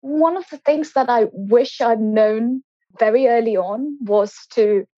one of the things that I wish I'd known very early on was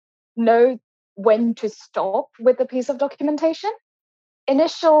to know when to stop with a piece of documentation.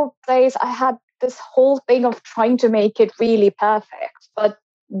 Initial days, I had this whole thing of trying to make it really perfect. But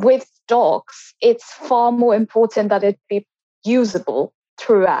with docs, it's far more important that it be usable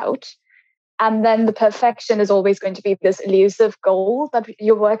throughout. And then the perfection is always going to be this elusive goal that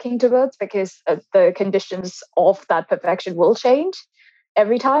you're working towards, because the conditions of that perfection will change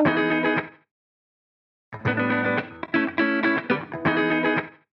every time.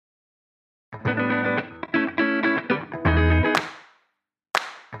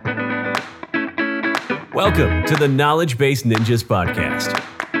 Welcome to the Knowledge Base Ninjas podcast,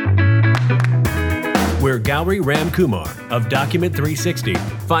 where Gauri Ramkumar of Document 360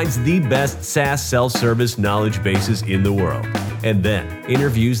 finds the best SaaS self-service knowledge bases in the world and then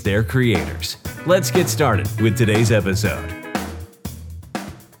interviews their creators. Let's get started with today's episode.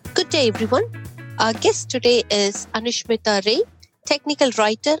 Good day, everyone. Our guest today is Anushmita Ray, technical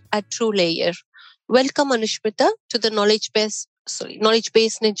writer at TrueLayer. Welcome, Anushmita, to the Knowledge Base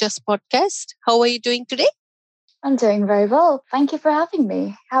Ninjas podcast. How are you doing today? I'm doing very well. Thank you for having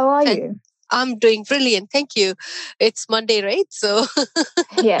me. How are you? I'm doing brilliant. Thank you. It's Monday, right? So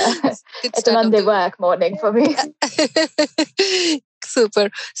yeah, it's a Monday work morning for me. Super.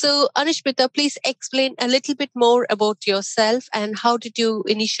 So Anushmita, please explain a little bit more about yourself and how did you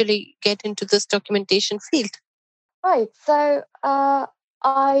initially get into this documentation field? Right. So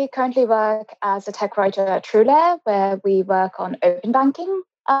I currently work as a tech writer at TrueLayer, where we work on open banking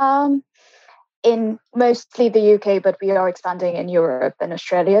in mostly the UK, but we are expanding in Europe and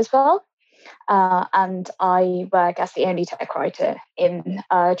Australia as well. And I work as the only tech writer in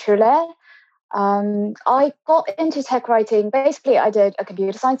TrueLayer. I got into tech writing. Basically, I did a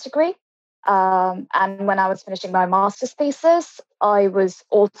computer science degree. And when I was finishing my master's thesis, I was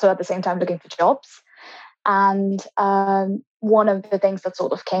also at the same time looking for jobs. And one of the things that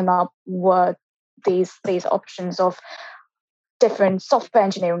sort of came up were these options of different software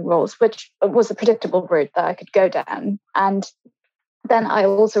engineering roles, which was a predictable route that I could go down. And then I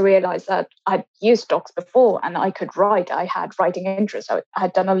also realized that I'd used docs before and I could write. I had writing interests. I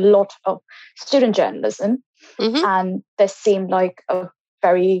had done a lot of student journalism, and this seemed like a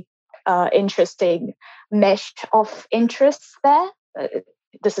very interesting mesh of interests there.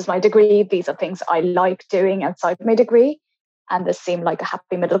 This is my degree. These are things I like doing outside my degree. And this seemed like a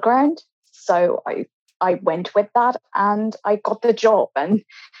happy middle ground. So I went with that and I got the job. And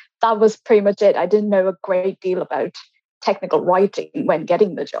that was pretty much it. I didn't know a great deal about technical writing when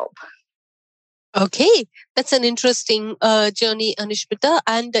getting the job. Okay, that's an interesting journey, Anushmita.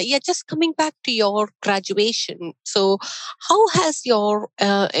 And just coming back to your graduation. So how has your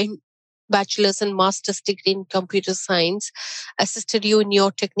bachelor's and master's degree in computer science assisted you in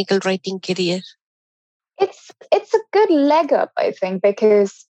your technical writing career? It's a good leg up, I think,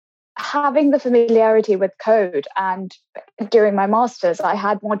 because having the familiarity with code, and during my master's, I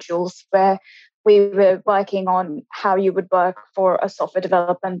had modules where we were working on how you would work for a software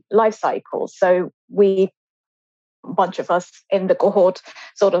development lifecycle. So a bunch of us in the cohort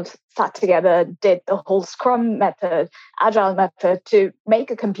sort of sat together, did the whole Scrum method, Agile method to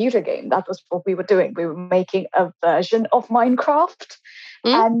make a computer game. That was what we were doing. We were making a version of Minecraft.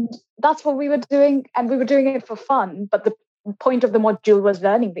 And that's what we were doing. And we were doing it for fun. But the point of the module was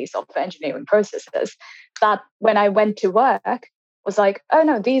learning these software engineering processes that when I went to work was like, oh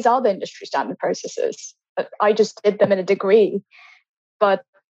no, these are the industry standard processes. I just did them in a degree. But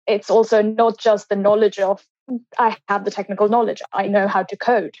it's also not just the knowledge of, I have the technical knowledge. I know how to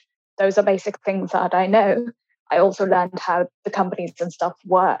code. Those are basic things that I know. I also learned how the companies and stuff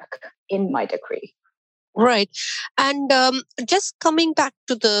work in my degree. Right. And just coming back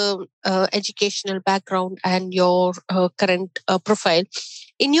to the educational background and your current profile,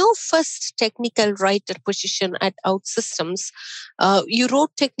 in your first technical writer position at OutSystems, you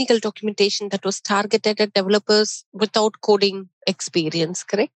wrote technical documentation that was targeted at developers without coding experience,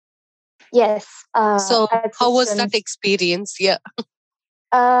 correct? Yes. So how was that experience? Yeah.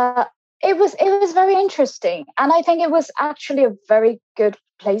 It was very interesting. And I think it was actually a very good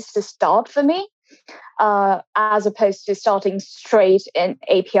place to start for me. As opposed to starting straight in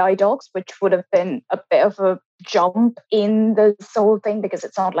API docs, which would have been a bit of a jump in this whole thing, because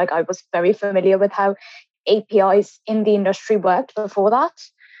it's not like I was very familiar with how APIs in the industry worked before that.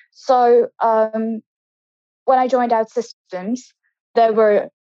 So when I joined OutSystems, there were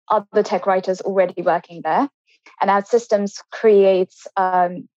other tech writers already working there. And OutSystems creates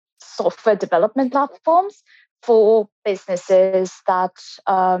software development platforms for businesses that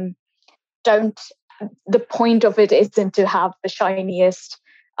the point of it isn't to have the shiniest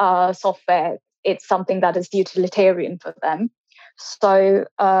software. It's something that is utilitarian for them. So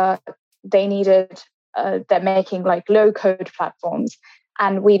they needed, they're making like low code platforms,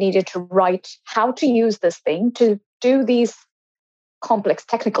 and we needed to write how to use this thing to do these complex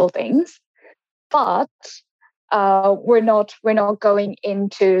technical things. But we're not going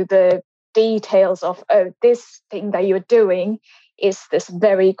into the details of, oh, this thing that you're doing is this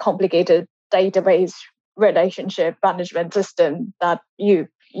very complicated database relationship management system that you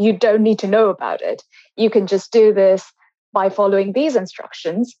don't need to know about it. You can just do this by following these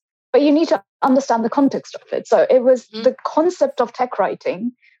instructions, but you need to understand the context of it. So it was the concept of tech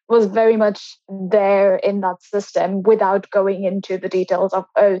writing was very much there in that system without going into the details of,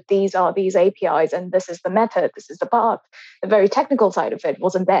 oh, these are these APIs and this is the method, this is the path. The very technical side of it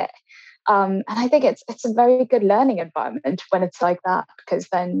wasn't there. And I think it's a very good learning environment when it's like that, because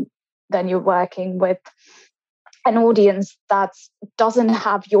then you're working with an audience that doesn't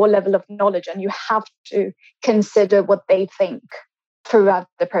have your level of knowledge, and you have to consider what they think throughout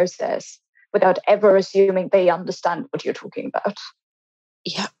the process without ever assuming they understand what you're talking about.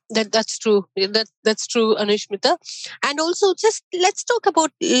 Yeah, that's true. That's true, Anushmita. And also, just let's talk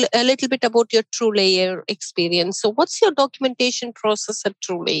about a little bit about your TrueLayer experience. So, what's your documentation process at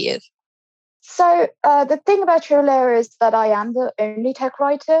TrueLayer? So, the thing about TrueLayer is that I am the only tech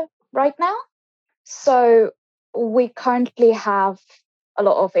writer right now. So, we currently have a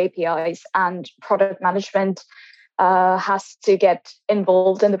lot of APIs, and product management has to get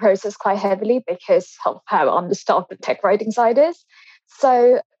involved in the process quite heavily because of how understaffed the tech writing side is.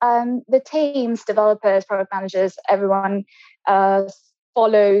 So the teams, developers, product managers, everyone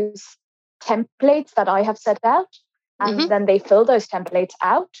follows templates that I have set out, and then they fill those templates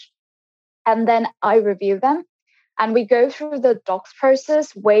out, and then I review them. And we go through the docs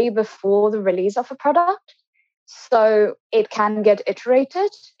process way before the release of a product, so it can get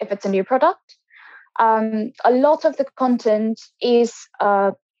iterated if it's a new product. A lot of the content is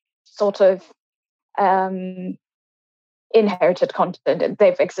sort of inherited content, and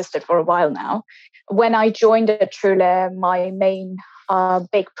they've existed for a while now. When I joined at TrueLayer, my main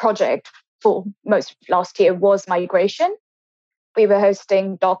big project for most of last year was migration. We were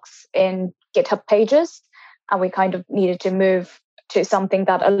hosting docs in GitHub pages, and we kind of needed to move to something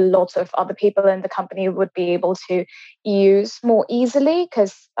that a lot of other people in the company would be able to use more easily,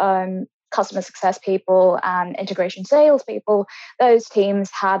 because customer success people and integration sales people, those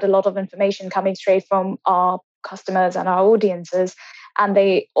teams had a lot of information coming straight from our customers and our audiences, and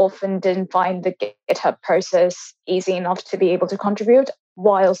they often didn't find the GitHub process easy enough to be able to contribute,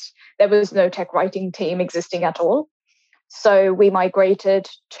 whilst there was no tech writing team existing at all. So we migrated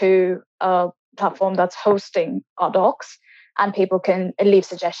to a platform that's hosting our docs, and people can leave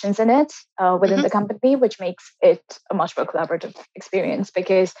suggestions in it within the company, which makes it a much more collaborative experience,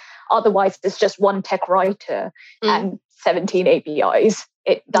 because otherwise it's just one tech writer and 17 APIs.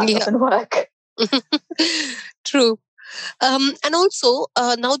 That doesn't work. True. And also,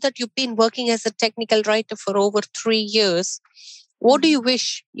 now that you've been working as a technical writer for over 3 years, what do you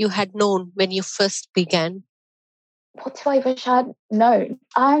wish you had known when you first began? What do I wish I had known?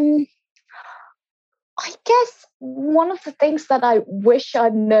 I guess one of the things that I wish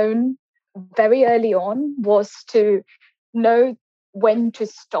I'd known very early on was to know when to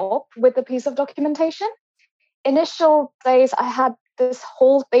stop with a piece of documentation. Initial days, I had this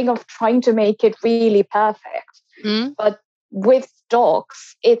whole thing of trying to make it really perfect. But with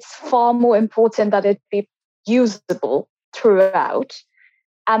docs, it's far more important that it be usable throughout.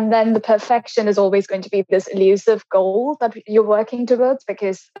 And then the perfection is always going to be this elusive goal that you're working towards,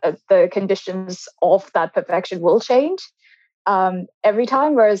 because the conditions of that perfection will change every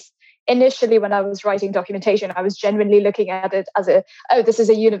time. Whereas initially, when I was writing documentation, I was genuinely looking at it as this is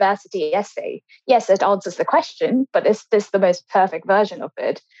a university essay. Yes, it answers the question, but is this the most perfect version of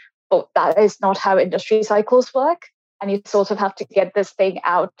it? But that is not how industry cycles work. And you sort of have to get this thing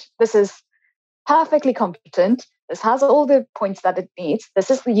out. This is perfectly competent. This has all the points that it needs.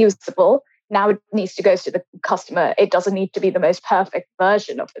 This is usable. Now it needs to go to the customer. It doesn't need to be the most perfect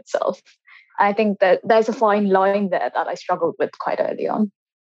version of itself. I think that there's a fine line there that I struggled with quite early on.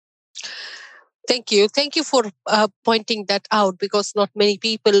 Thank you. Thank you for pointing that out, because not many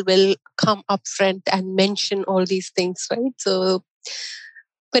people will come up front and mention all these things, right? So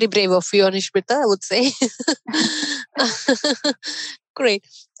very brave of you, Anushmita, I would say. Great.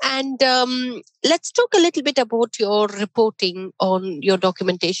 And let's talk a little bit about your reporting on your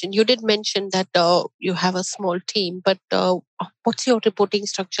documentation. You did mention that you have a small team, but what's your reporting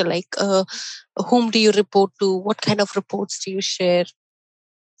structure like? Whom do you report to? What kind of reports do you share?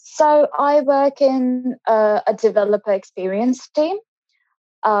 So I work in a developer experience team.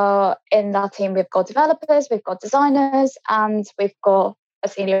 In that team, we've got developers, we've got designers, and we've got a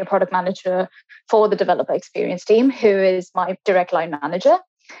senior product manager for the developer experience team, who is my direct line manager.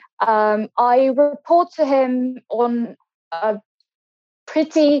 I report to him on a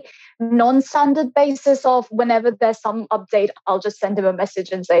pretty non-standard basis of whenever there's some update, I'll just send him a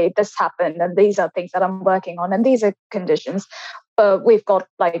message and say, this happened, and these are things that I'm working on, and these are conditions. But we've got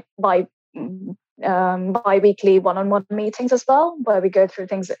like bi-weekly one-on-one meetings as well, where we go through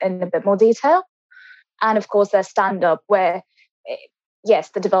things in a bit more detail. And of course, there's stand-up where,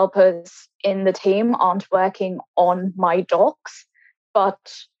 yes, the developers in the team aren't working on my docs,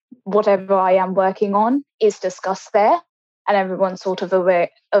 but whatever I am working on is discussed there, and everyone's sort of aware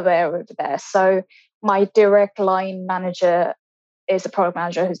over there. So my direct line manager is a product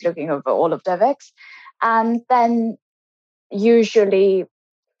manager who's looking over all of DevX. And then usually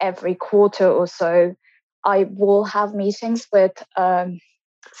every quarter or so, I will have meetings with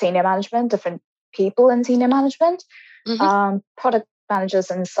senior management, different people in senior management. Mm-hmm. Product managers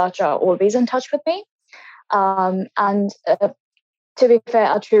and such are always in touch with me. And to be fair,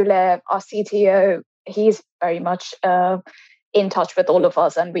 our CTO, he's very much in touch with all of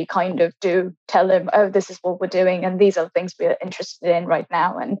us, and we kind of do tell him, oh, this is what we're doing, and these are the things we're interested in right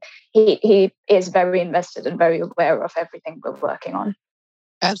now. And he is very invested and very aware of everything we're working on.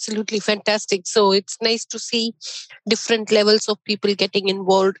 Absolutely fantastic. So it's nice to see different levels of people getting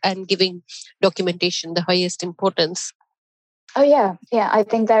involved and giving documentation the highest importance. Oh yeah. I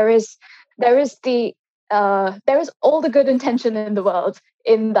think there is all the good intention in the world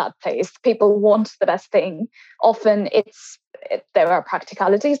in that place. People want the best thing. Often there are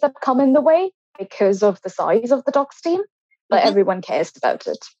practicalities that come in the way because of the size of the docs team, but everyone cares about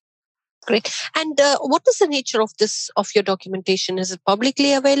it. Great. And what is the nature of your documentation? Is it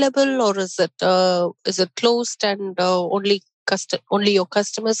publicly available, or is it closed and only your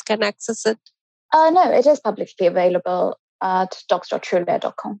customers can access it? No, it is publicly available at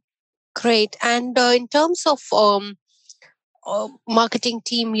docs.trulare.com. Great. And in terms of marketing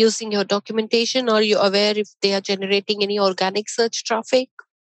team using your documentation, are you aware if they are generating any organic search traffic?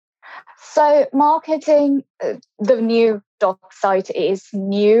 So marketing, the new doc site is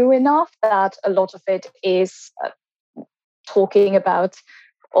new enough that a lot of it is talking about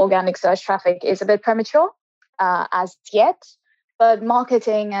organic search traffic is a bit premature as yet. But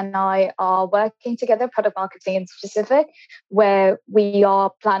marketing and I are working together, product marketing in specific, where we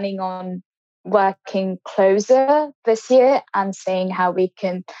are planning on working closer this year and seeing how we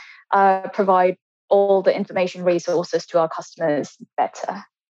can provide all the information resources to our customers better.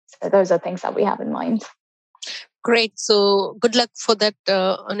 So those are things that we have in mind. Great. So good luck for that,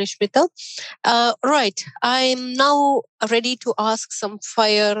 Anusmita. Right. I'm now ready to ask some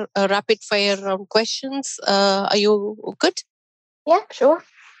rapid fire round questions. Are you good? Yeah, sure.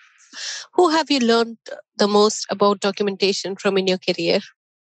 Who have you learned the most about documentation from in your career?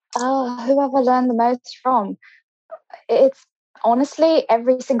 Who have I learned the most from? It's honestly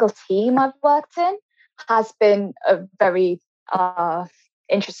every single team I've worked in has been a very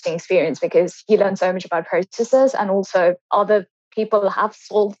interesting experience, because you learn so much about processes, and also other people have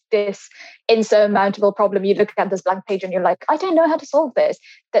solved this insurmountable problem. You look at this blank page and you're like, I don't know how to solve this.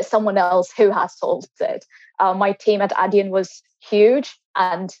 There's someone else who has solved it. My team at Adyen was huge,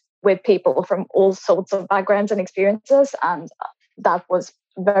 and with people from all sorts of backgrounds and experiences, and that was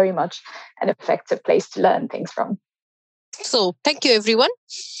very much an effective place to learn things from. So thank you, everyone.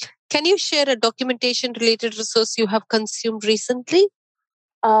 Can you share a documentation-related resource you have consumed recently?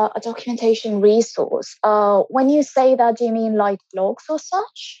 A documentation resource. When you say that, do you mean like blogs or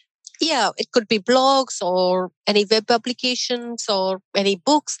such? Yeah, it could be blogs or any web applications or any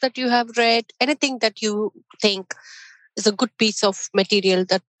books that you have read, anything that you think is a good piece of material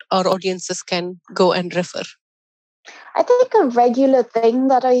that our audiences can go and refer. I think a regular thing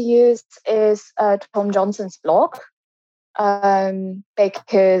that I use is Tom Johnson's blog,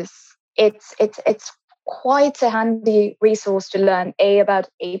 because it's quite a handy resource to learn about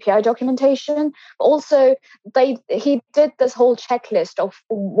API documentation. Also, he did this whole checklist of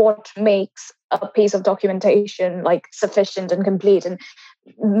what makes a piece of documentation like sufficient and complete, and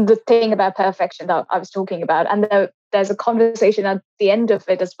the thing about perfection that I was talking about. And there's a conversation at the end of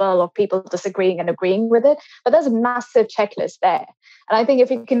it as well of people disagreeing and agreeing with it. But there's a massive checklist there. And I think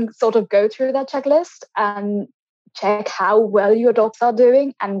if you can sort of go through that checklist and check how well your docs are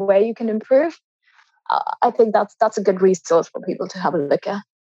doing and where you can improve, I think that's a good resource for people to have a look at.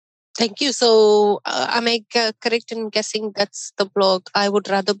 Thank you. So am I correct in guessing that's the blog I Would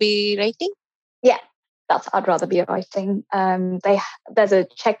Rather Be Writing? Yeah, that's I'd Rather Be Writing. There's a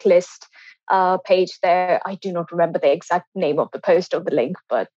checklist page there. I do not remember the exact name of the post or the link,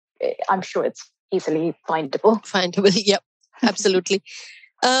 but I'm sure it's easily findable. Findable, yep, absolutely.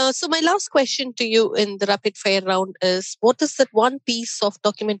 So my last question to you in the rapid fire round is, what is that one piece of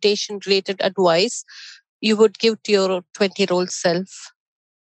documentation related advice you would give to your 20-year-old self?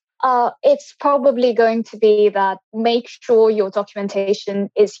 It's probably going to be that make sure your documentation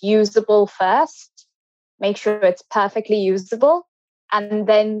is usable first, make sure it's perfectly usable, and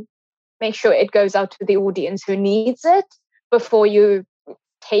then make sure it goes out to the audience who needs it before you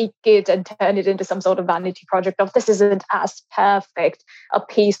take it and turn it into some sort of vanity project of this isn't as perfect a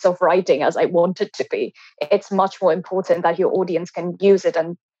piece of writing as I want it to be. It's much more important that your audience can use it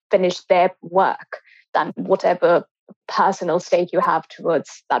and finish their work than whatever personal state you have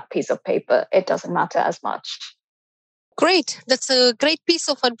towards that piece of paper. It doesn't matter as much. Great. That's a great piece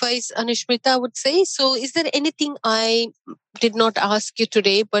of advice, Anusmita, I would say. So is there anything I did not ask you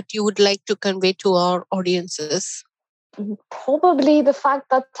today, but you would like to convey to our audiences? Probably the fact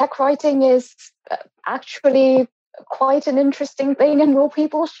that tech writing is actually quite an interesting thing and more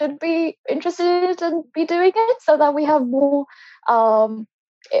people should be interested and be doing it so that we have more,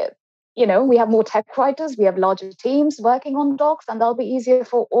 we have more tech writers, we have larger teams working on docs, and that'll be easier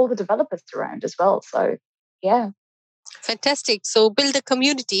for all the developers around as well. So, yeah. Fantastic. So build a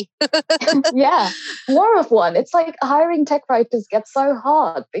community. Yeah, more of one. It's like hiring tech writers gets so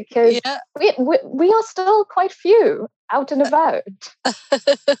hard because we are still quite few out and about.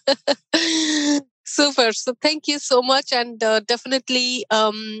 Super. So thank you so much. And definitely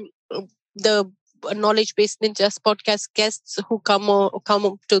the Knowledge Based Ninjas podcast guests who come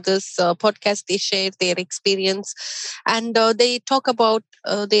to this podcast, they share their experience and they talk about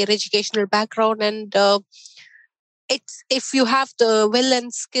their educational background and if you have the will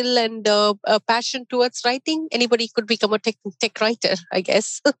and skill and passion towards writing, anybody could become a tech writer, I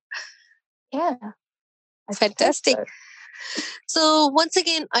guess. Yeah. Fantastic. So once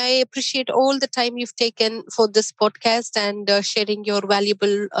again, I appreciate all the time you've taken for this podcast and sharing your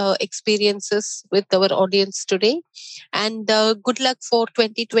valuable experiences with our audience today. And good luck for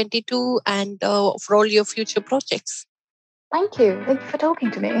 2022 and for all your future projects. Thank you. Thank you for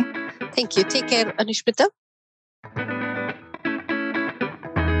talking to me. Thank you. Take care, Anusmita.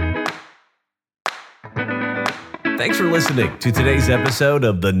 Thanks for listening to today's episode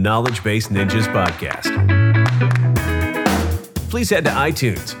of the Knowledge Based Ninjas podcast. Please head to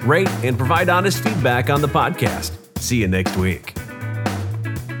iTunes, rate, and provide honest feedback on the podcast. See you next week.